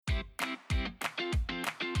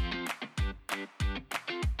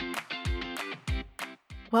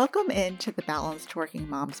Welcome into the Balanced Working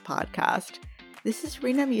Moms podcast. This is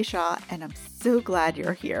Rena Misha, and I'm so glad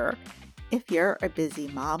you're here. If you're a busy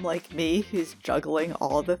mom like me who's juggling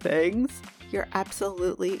all the things, you're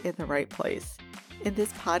absolutely in the right place. In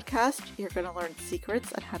this podcast, you're going to learn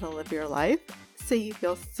secrets on how to live your life so you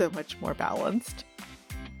feel so much more balanced.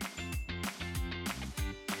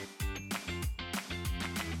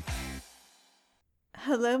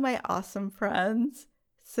 Hello, my awesome friends.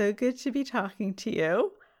 So good to be talking to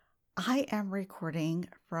you. I am recording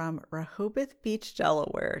from Rehoboth Beach,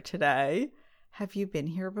 Delaware today. Have you been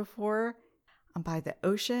here before? I'm by the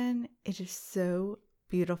ocean. It is so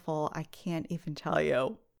beautiful. I can't even tell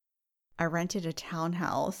you. I rented a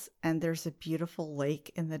townhouse and there's a beautiful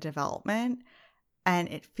lake in the development and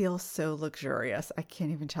it feels so luxurious. I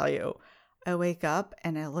can't even tell you. I wake up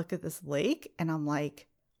and I look at this lake and I'm like,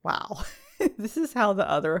 wow, this is how the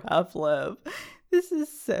other half live. This is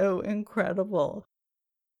so incredible.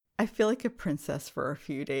 I feel like a princess for a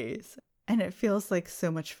few days, and it feels like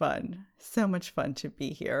so much fun to be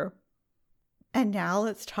here. And now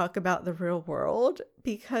let's talk about the real world,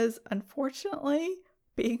 because unfortunately,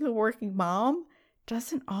 being a working mom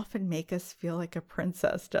doesn't often make us feel like a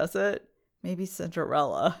princess, does it? Maybe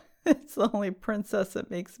Cinderella. It's the only princess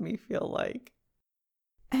it makes me feel like.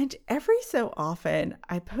 And every so often,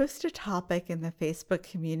 I post a topic in the Facebook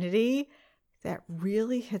community that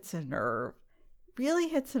really hits a nerve.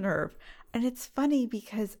 And it's funny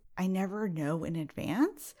because I never know in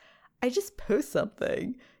advance. I just post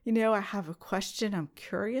something. I have a question I'm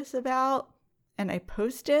curious about and I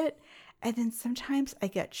post it. And then sometimes I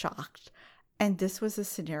get shocked. And this was a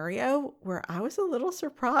scenario where I was a little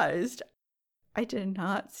surprised. I did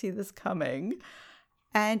not see this coming.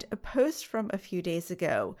 And a post from a few days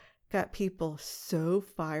ago got people so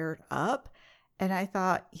fired up. And I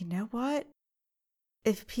thought, you know what?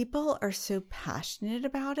 If people are so passionate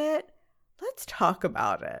about it, let's talk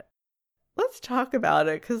about it.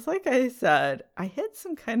 Because like I said, I hit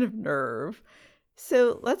some kind of nerve.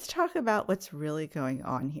 So let's talk about what's really going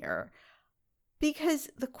on here. Because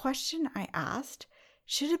the question I asked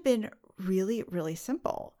should have been really, really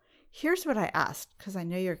simple. Here's what I asked, because I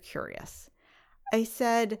know you're curious. I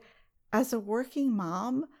said, as a working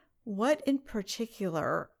mom, what in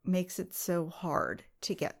particular makes it so hard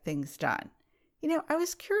to get things done? I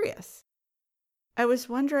was curious. I was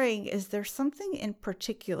wondering, is there something in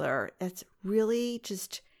particular that's really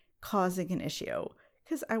just causing an issue?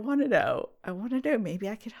 Because I want to know. Maybe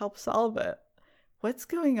I could help solve it. What's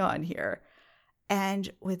going on here?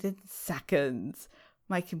 And within seconds,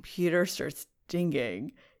 my computer starts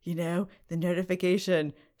dinging. The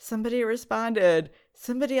notification, somebody responded,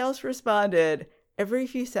 somebody else responded. Every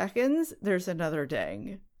few seconds, there's another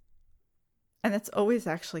ding. And it's always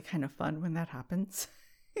actually kind of fun when that happens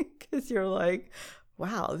because you're like,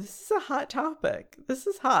 wow, this is a hot topic. This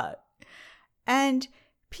is hot. And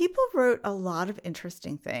people wrote a lot of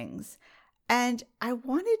interesting things. And I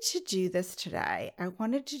wanted to do this today. I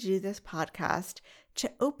wanted to do this podcast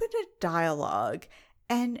to open a dialogue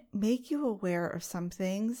and make you aware of some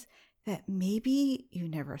things that maybe you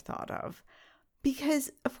never thought of.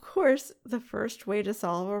 Because, of course, the first way to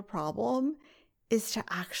solve a problem is to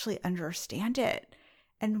actually understand it.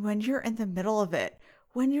 And when you're in the middle of it,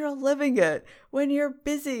 when you're living it, when you're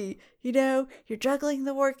busy, you're juggling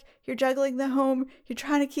the work, you're juggling the home, you're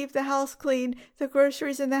trying to keep the house clean, the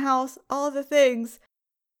groceries in the house, all the things.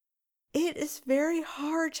 It is very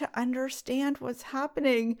hard to understand what's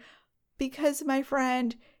happening because, my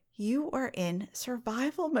friend, you are in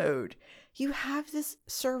survival mode. You have this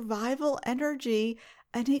survival energy,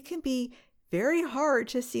 and it can be very hard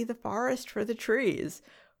to see the forest for the trees.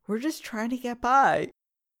 We're just trying to get by.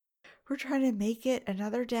 We're trying to make it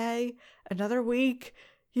another day, another week,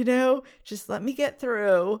 just let me get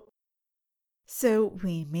through. So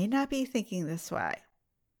we may not be thinking this way.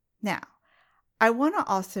 Now, I want to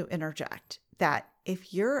also interject that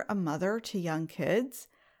if you're a mother to young kids,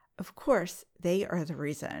 of course, they are the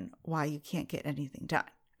reason why you can't get anything done,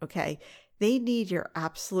 okay? They need your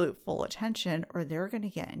absolute full attention or they're going to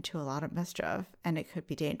get into a lot of mischief and it could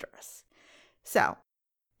be dangerous. So,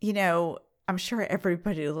 I'm sure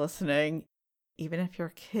everybody listening, even if your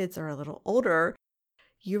kids are a little older,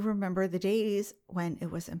 you remember the days when it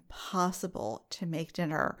was impossible to make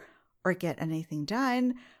dinner or get anything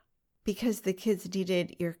done because the kids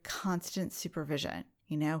needed your constant supervision,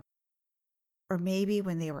 Or maybe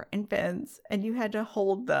when they were infants and you had to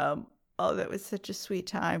hold them. Oh, that was such a sweet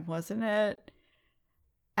time, wasn't it?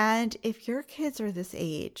 And if your kids are this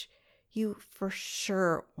age, you for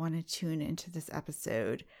sure want to tune into this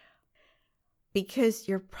episode because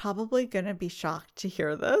you're probably going to be shocked to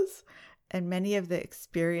hear this. and many of the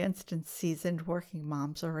experienced and seasoned working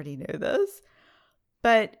moms already know this,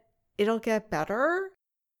 but it'll get better.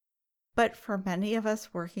 But for many of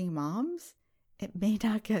us working moms, it may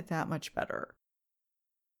not get that much better.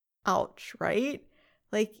 Ouch, right?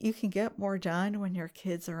 Like, you can get more done when your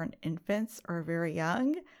kids are infants or very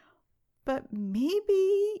young, but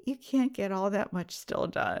maybe you can't get all that much still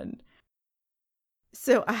done.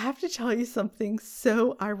 So I have to tell you something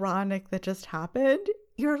so ironic that just happened.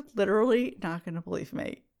 You're literally not going to believe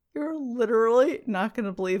me. You're literally not going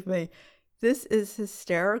to believe me. This is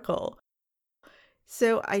hysterical.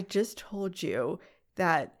 So I just told you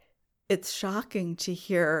that it's shocking to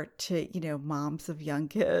hear moms of young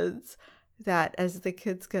kids that as the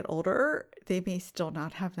kids get older, they may still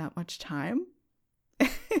not have that much time.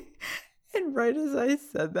 And right as I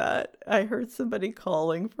said that, I heard somebody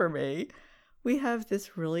calling for me. We have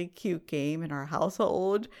this really cute game in our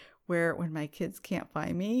household where when my kids can't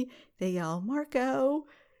find me, they yell, Marco.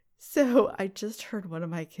 So I just heard one of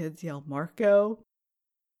my kids yell, Marco.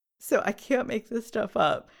 So I can't make this stuff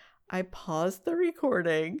up. I paused the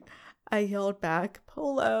recording. I yelled back,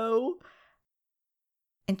 Polo.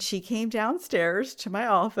 And she came downstairs to my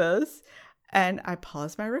office and I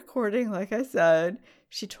paused my recording, like I said.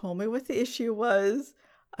 She told me what the issue was.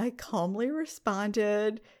 I calmly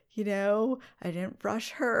responded, I didn't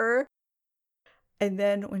rush her. And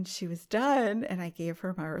then when she was done and I gave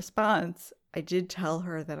her my response, I did tell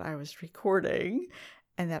her that I was recording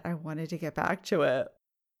and that I wanted to get back to it.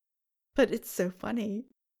 But it's so funny.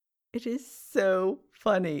 It is so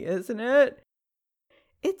funny, isn't it?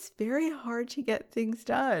 It's very hard to get things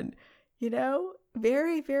done,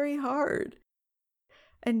 very, very hard.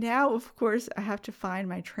 And now, of course, I have to find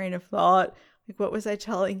my train of thought. Like, what was I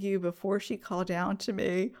telling you before she called down to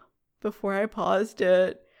me, before I paused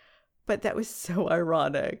it? But that was so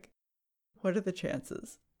ironic. What are the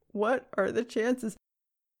chances? What are the chances?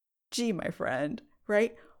 Gee, my friend,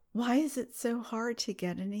 right? Why is it so hard to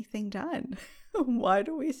get anything done? Why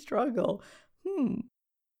do we struggle?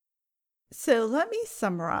 So let me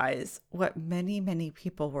summarize what many, many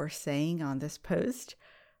people were saying on this post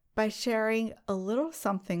by sharing a little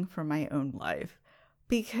something from my own life.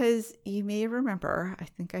 Because you may remember, I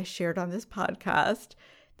think I shared on this podcast,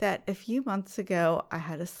 that a few months ago I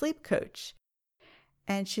had a sleep coach.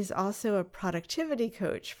 And she's also a productivity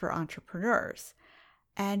coach for entrepreneurs.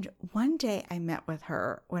 And one day I met with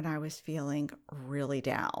her when I was feeling really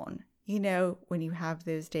down. When you have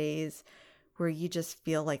those days where you just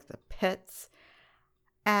feel like the pits.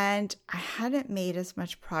 And I hadn't made as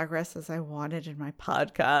much progress as I wanted in my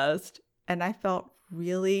podcast. And I felt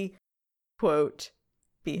really, quote,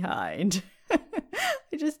 behind.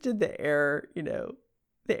 I just did the air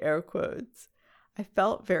quotes. I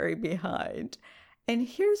felt very behind. And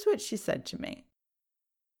here's what she said to me.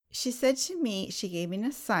 She said to me, she gave me an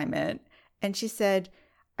assignment and she said,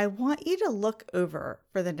 I want you to look over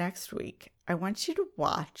for the next week. I want you to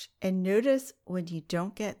watch and notice when you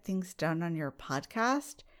don't get things done on your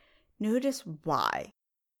podcast. Notice why.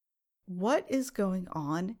 What is going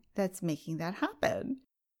on that's making that happen?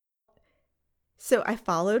 So I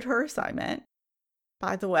followed her assignment.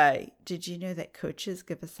 By the way, did you know that coaches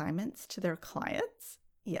give assignments to their clients?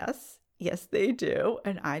 Yes, they do.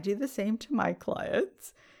 And I do the same to my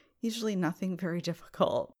clients. Usually nothing very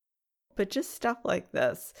difficult, but just stuff like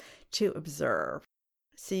this to observe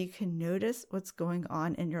so you can notice what's going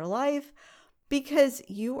on in your life because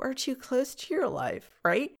you are too close to your life,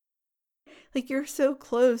 right? Like, you're so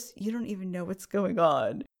close, you don't even know what's going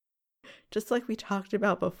on. Just like we talked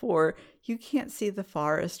about before, you can't see the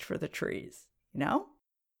forest for the trees,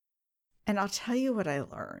 And I'll tell you what I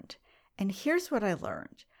learned. And here's what I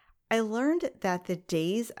learned. I learned that the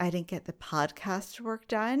days I didn't get the podcast work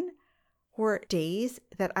done were days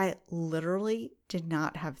that I literally did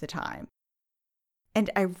not have the time. And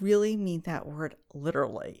I really mean that word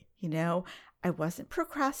literally. I wasn't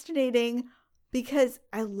procrastinating because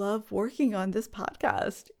I love working on this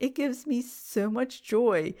podcast. It gives me so much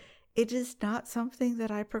joy. It is not something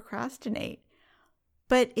that I procrastinate.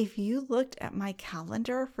 But if you looked at my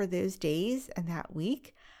calendar for those days and that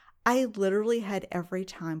week, I literally had every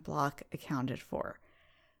time block accounted for.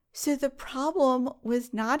 So the problem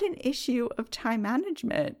was not an issue of time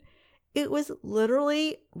management. It was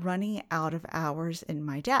literally running out of hours in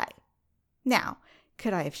my day. Now,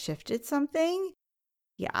 could I have shifted something?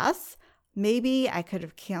 Yes. Maybe I could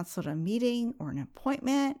have canceled a meeting or an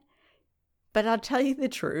appointment. But I'll tell you the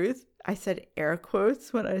truth. I said air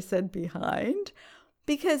quotes when I said behind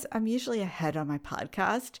because I'm usually ahead on my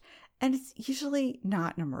podcast and it's usually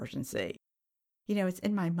not an emergency. It's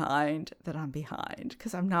in my mind that I'm behind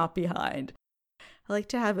because I'm not behind. I like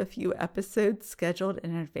to have a few episodes scheduled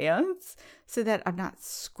in advance so that I'm not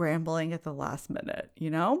scrambling at the last minute,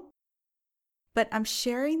 But I'm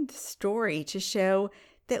sharing the story to show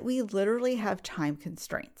that we literally have time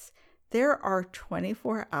constraints. There are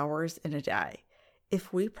 24 hours in a day.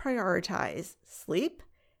 If we prioritize sleep,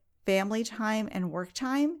 family time, and work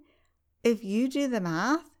time, if you do the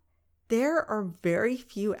math, there are very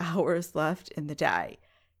few hours left in the day.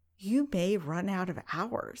 You may run out of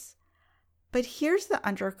hours. But here's the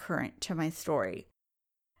undercurrent to my story.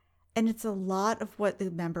 And it's a lot of what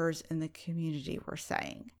the members in the community were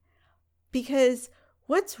saying. Because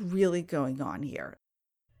what's really going on here?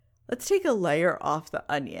 Let's take a layer off the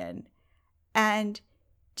onion. And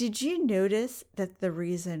did you notice that the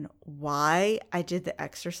reason why I did the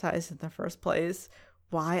exercise in the first place,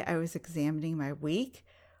 why I was examining my week,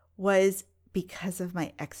 was because of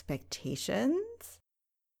my expectations?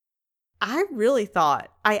 I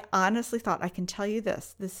honestly thought, I can tell you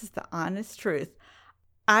this is the honest truth.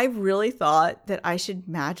 I really thought that I should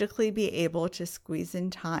magically be able to squeeze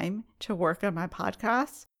in time to work on my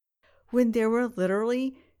podcast when there were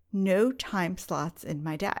literally no time slots in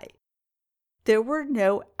my day. There were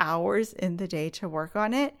no hours in the day to work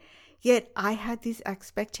on it, yet I had these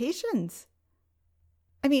expectations.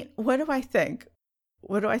 I mean, what do I think?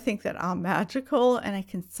 What do I think, that I'm magical and I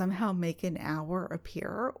can somehow make an hour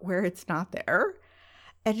appear where it's not there?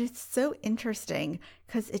 And it's so interesting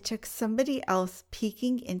because it took somebody else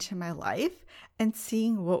peeking into my life and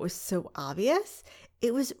seeing what was so obvious.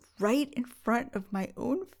 It was right in front of my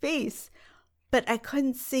own face, but I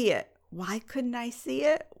couldn't see it. Why couldn't I see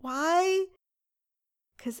it? Why?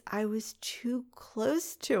 Because I was too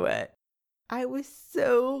close to it. I was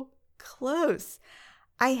so close.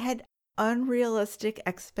 I had unrealistic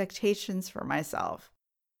expectations for myself.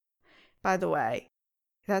 By the way,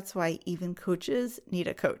 that's why even coaches need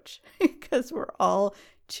a coach, because we're all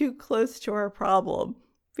too close to our problem.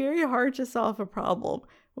 Very hard to solve a problem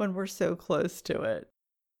when we're so close to it.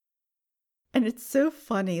 And it's so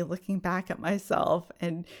funny looking back at myself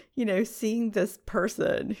and, seeing this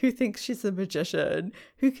person who thinks she's a magician,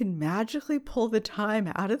 who can magically pull the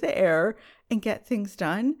time out of the air and get things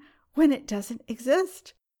done when it doesn't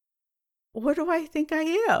exist. What do I think I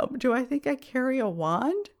am? Do I think I carry a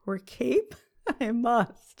wand or cape? I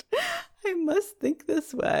must think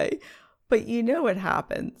this way. But you know what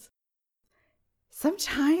happens.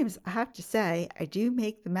 Sometimes I have to say I do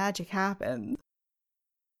make the magic happen.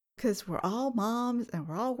 Because we're all moms and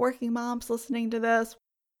we're all working moms listening to this.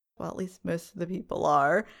 Well, at least most of the people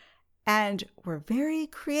are. And we're very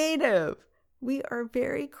creative. We are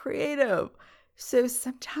very creative. So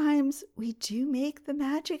sometimes we do make the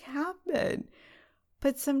magic happen.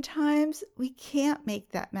 But sometimes we can't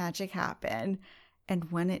make that magic happen.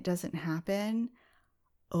 And when it doesn't happen,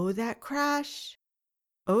 oh, that crash.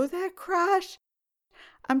 Oh, that crash.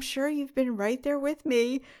 I'm sure you've been right there with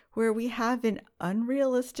me where we have an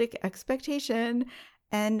unrealistic expectation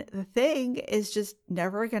and the thing is just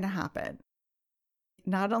never going to happen.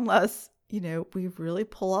 Not unless, we really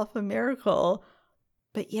pull off a miracle.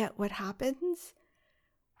 But yet what happens?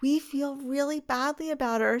 We feel really badly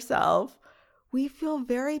about ourselves. We feel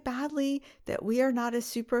very badly that we are not a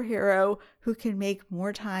superhero who can make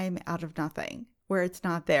more time out of nothing where it's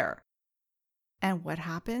not there. And what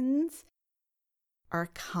happens? Our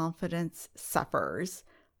confidence suffers.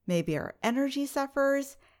 Maybe our energy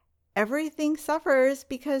suffers. Everything suffers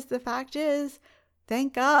because the fact is,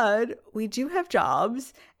 thank God, we do have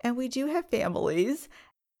jobs and we do have families.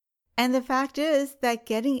 And the fact is that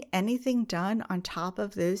getting anything done on top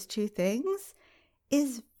of those two things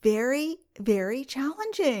is very, very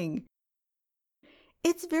challenging.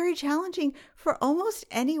 It's very challenging for almost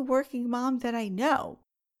any working mom that I know.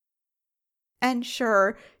 And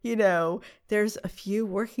sure, there's a few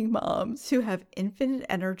working moms who have infinite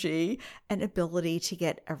energy and ability to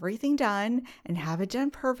get everything done and have it done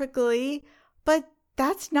perfectly, but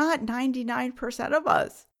that's not 99% of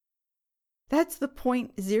us. That's the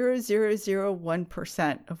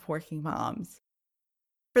 0.0001% of working moms.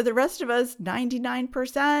 For the rest of us,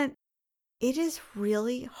 99%, it is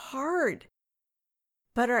really hard.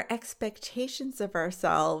 But our expectations of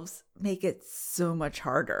ourselves make it so much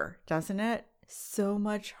harder, doesn't it? So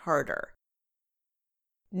much harder.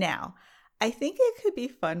 Now, I think it could be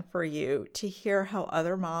fun for you to hear how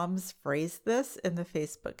other moms phrase this in the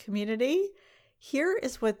Facebook community. Here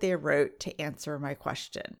is what they wrote to answer my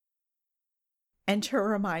question. And to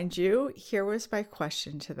remind you, here was my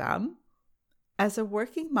question to them. As a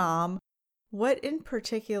working mom, what in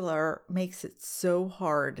particular makes it so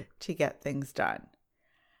hard to get things done?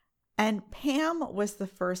 And Pam was the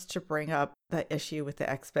first to bring up the issue with the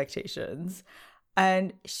expectations.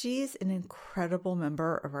 And she's an incredible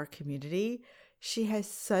member of our community. She has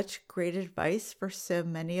such great advice for so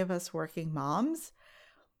many of us working moms.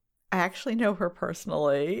 I actually know her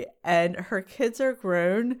personally, and her kids are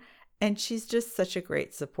grown, and she's just such a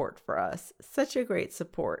great support for us. Such a great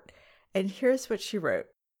support. And here's what she wrote.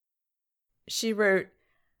 She wrote,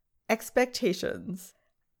 expectations.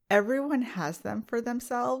 Everyone has them for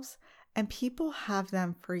themselves, and people have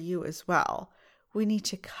them for you as well. We need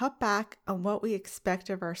to cut back on what we expect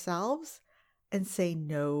of ourselves and say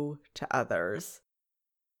no to others.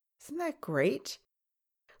 Isn't that great?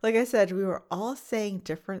 Like I said, we were all saying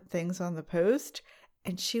different things on the post,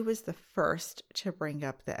 and she was the first to bring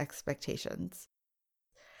up the expectations.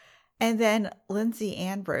 And then Lindsay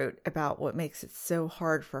Ann wrote about what makes it so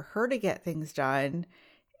hard for her to get things done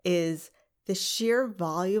is the sheer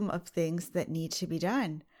volume of things that need to be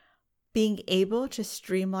done. Being able to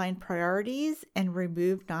streamline priorities and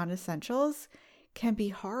remove non-essentials can be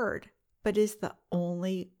hard, but is the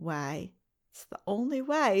only way. It's the only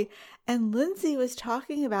way. And Lindsay was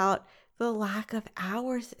talking about the lack of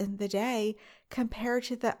hours in the day compared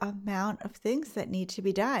to the amount of things that need to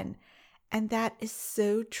be done. And that is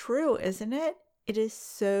so true, isn't it? It is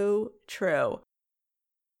so true.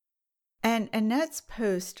 And Annette's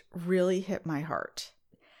post really hit my heart.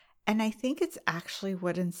 And I think it's actually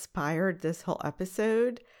what inspired this whole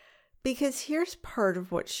episode, because here's part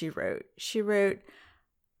of what she wrote. She wrote,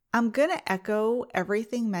 I'm going to echo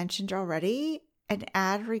everything mentioned already and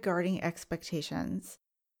add regarding expectations.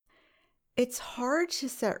 It's hard to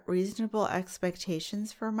set reasonable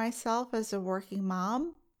expectations for myself as a working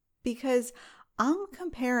mom because I'm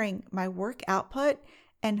comparing my work output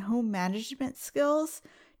and home management skills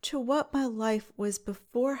to what my life was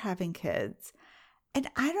before having kids. And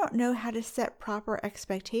I don't know how to set proper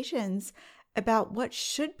expectations about what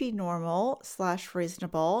should be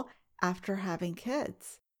normal/reasonable after having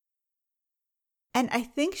kids. And I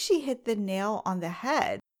think she hit the nail on the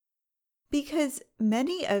head because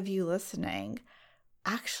many of you listening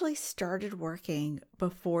actually started working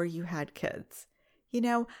before you had kids. You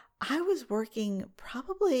know, I was working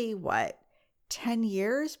probably 10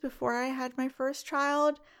 years before I had my first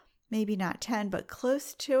child, maybe not 10, but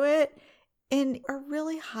close to it, in a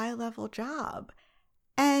really high level job.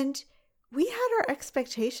 And we had our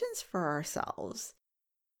expectations for ourselves.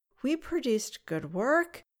 We produced good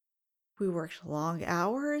work. We worked long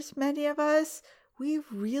hours, many of us. We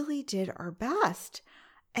really did our best.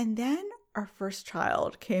 And then our first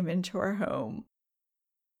child came into our home.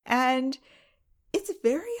 And it's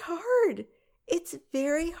very hard. It's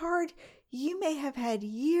very hard. You may have had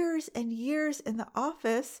years and years in the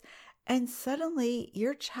office, and suddenly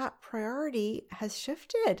your top priority has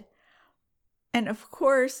shifted. And of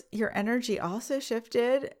course, your energy also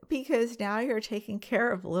shifted because now you're taking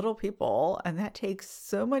care of little people, and that takes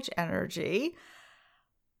so much energy.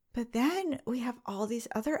 But then we have all these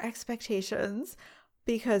other expectations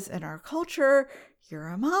because in our culture, you're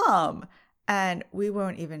a mom. And we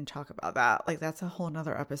won't even talk about that. Like, that's a whole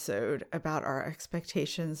nother episode about our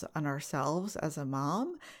expectations on ourselves as a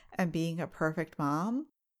mom and being a perfect mom.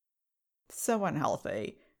 So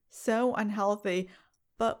unhealthy,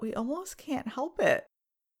 but we almost can't help it,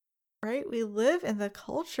 right? We live in the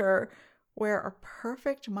culture where a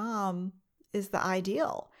perfect mom is the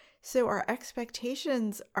ideal. So our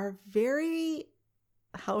expectations are very,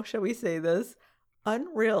 how shall we say this?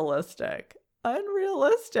 Unrealistic.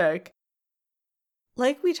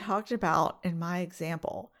 Like we talked about in my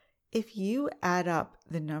example, if you add up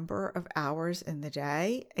the number of hours in the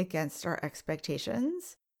day against our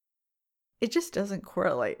expectations, it just doesn't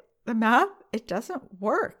correlate. The math, it doesn't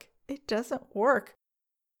work.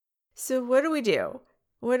 So what do?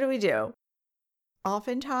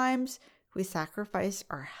 Oftentimes, we sacrifice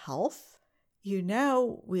our health. You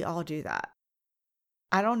know, we all do that.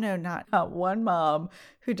 I don't know not one mom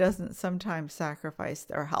who doesn't sometimes sacrifice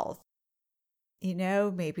their health. You know,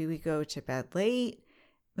 maybe we go to bed late,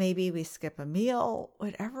 maybe we skip a meal,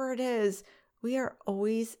 whatever it is, we are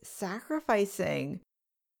always sacrificing.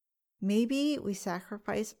 Maybe we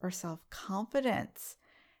sacrifice our self-confidence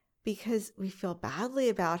because we feel badly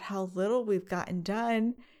about how little we've gotten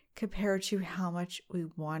done compared to how much we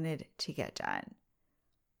wanted to get done.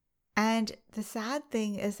 And the sad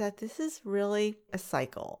thing is that this is really a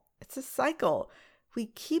cycle. It's a cycle. We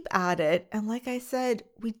keep at it, and like I said,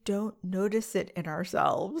 we don't notice it in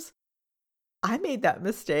ourselves. I made that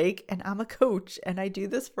mistake, and I'm a coach, and I do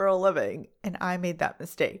this for a living, and I made that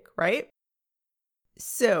mistake, right?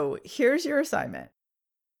 So here's your assignment.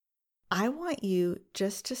 I want you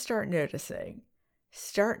just to start noticing.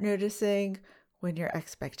 Start noticing when your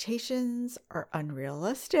expectations are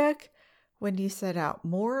unrealistic, when you set out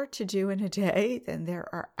more to do in a day than there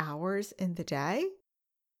are hours in the day?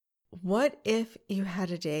 What if you had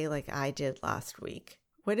a day like I did last week?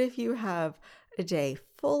 What if you have a day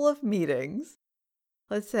full of meetings?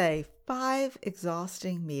 Let's say 5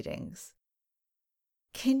 exhausting meetings.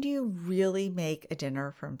 Can you really make a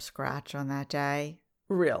dinner from scratch on that day?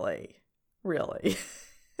 Really?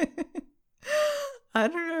 I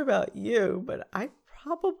don't know about you, but I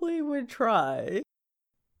probably would try.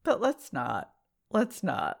 But let's not. Let's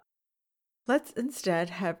instead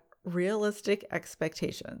have realistic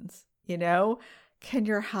expectations. Can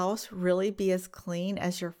your house really be as clean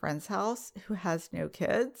as your friend's house who has no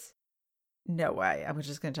kids? No way. I'm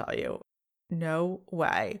just going to tell you. No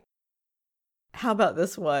way. How about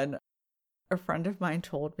this one? A friend of mine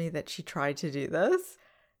told me that she tried to do this.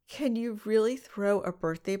 Can you really throw a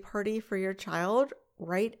birthday party for your child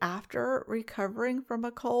right after recovering from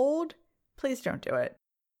a cold? Please don't do it.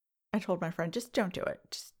 I told my friend, just don't do it.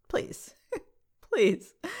 Just please,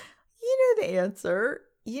 please. You know the answer.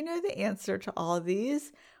 You know the answer to all of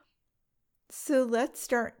these. So let's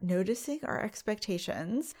start noticing our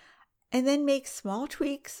expectations and then make small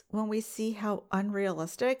tweaks when we see how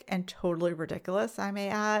unrealistic and totally ridiculous, I may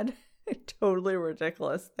add, totally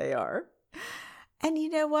ridiculous they are. And you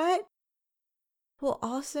know what? We'll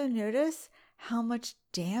also notice how much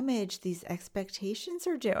damage these expectations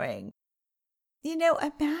are doing.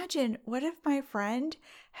 Imagine what if my friend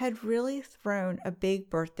had really thrown a big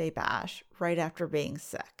birthday bash right after being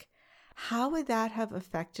sick? How would that have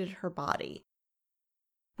affected her body?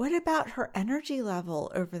 What about her energy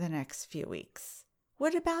level over the next few weeks?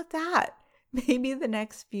 What about that? Maybe the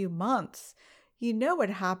next few months. You know what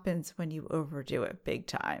happens when you overdo it big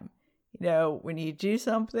time. When you do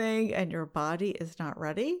something and your body is not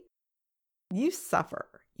ready, you suffer.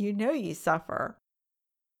 You suffer.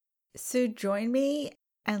 So join me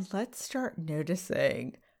and let's start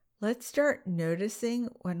noticing. Let's start noticing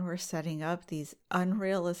when we're setting up these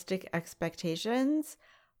unrealistic expectations,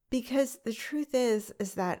 because the truth is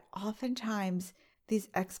that oftentimes these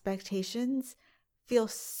expectations feel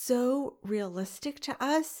so realistic to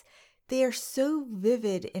us. They are so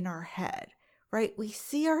vivid in our head, right? We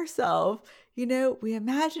see ourselves, we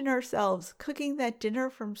imagine ourselves cooking that dinner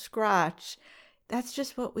from scratch. That's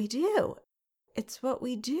just what we do. It's what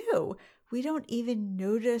we do. We don't even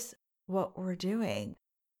notice what we're doing.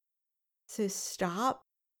 So stop,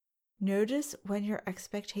 notice when your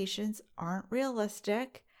expectations aren't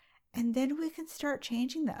realistic, and then we can start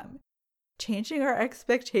changing them. Changing our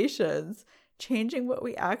expectations, changing what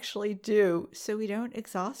we actually do so we don't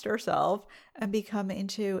exhaust ourselves and become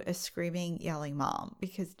into a screaming, yelling mom,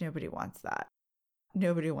 because nobody wants that.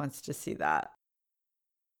 Nobody wants to see that.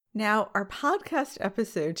 Now, our podcast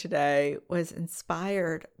episode today was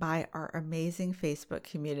inspired by our amazing Facebook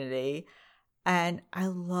community, and I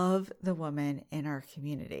love the women in our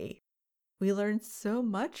community. We learn so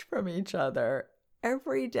much from each other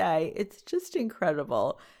every day. It's just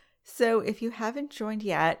incredible. So if you haven't joined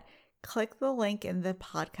yet, click the link in the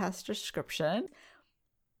podcast description.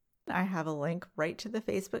 I have a link right to the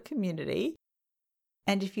Facebook community.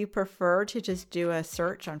 And if you prefer to just do a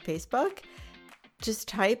search on Facebook, just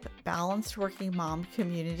type Balanced Working Mom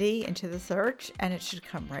Community into the search and it should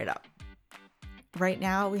come right up. Right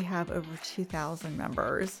now we have over 2,000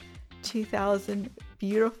 members, 2,000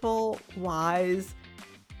 beautiful, wise,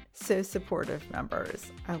 so supportive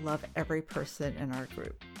members. I love every person in our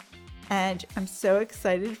group. And I'm so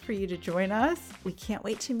excited for you to join us. We can't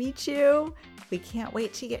wait to meet you. We can't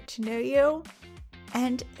wait to get to know you.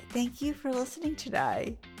 And thank you for listening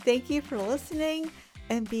today. Thank you for listening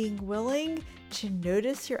and being willing to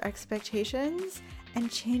notice your expectations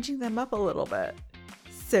and changing them up a little bit.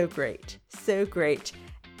 So great. So great.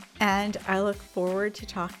 And I look forward to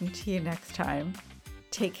talking to you next time.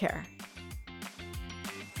 Take care.